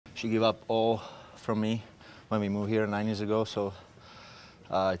she gave up all from me when we moved here 9 years ago. So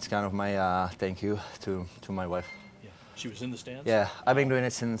it's kind of my thank you to my wife. Yeah. She was in the stands? Yeah, I've been doing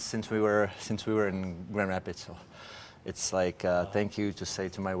it since we were in Grand Rapids. So it's like thank you to say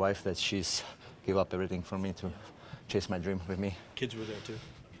to my wife that she's give up everything for me to chase my dream with me. Kids were there too?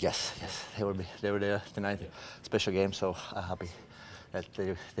 Yes, they were there tonight. Yeah. Special game, so I'm happy that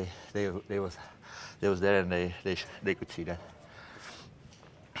they was there and they could see that.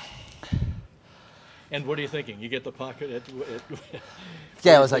 And what are you thinking? You get the pocket at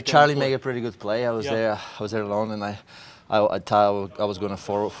yeah, it was like Charlie made a pretty good play. I was there alone, and I thought I was going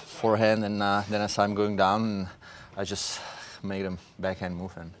to forehand, and then I saw him going down, and I just made him backhand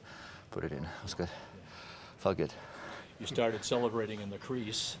move and put it in. It was good. Felt good. You started celebrating in the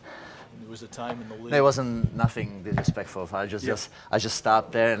crease. There was a time in the league. There wasn't nothing disrespectful. I just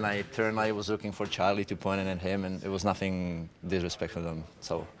stopped there and I turned. I was looking for Charlie to point it at him, and it was nothing disrespectful to him.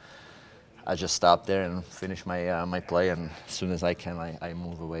 So I just stopped there and finished my play, and as soon as I can, I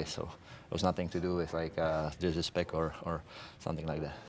move away. So it was nothing to do with like disrespect or something like that.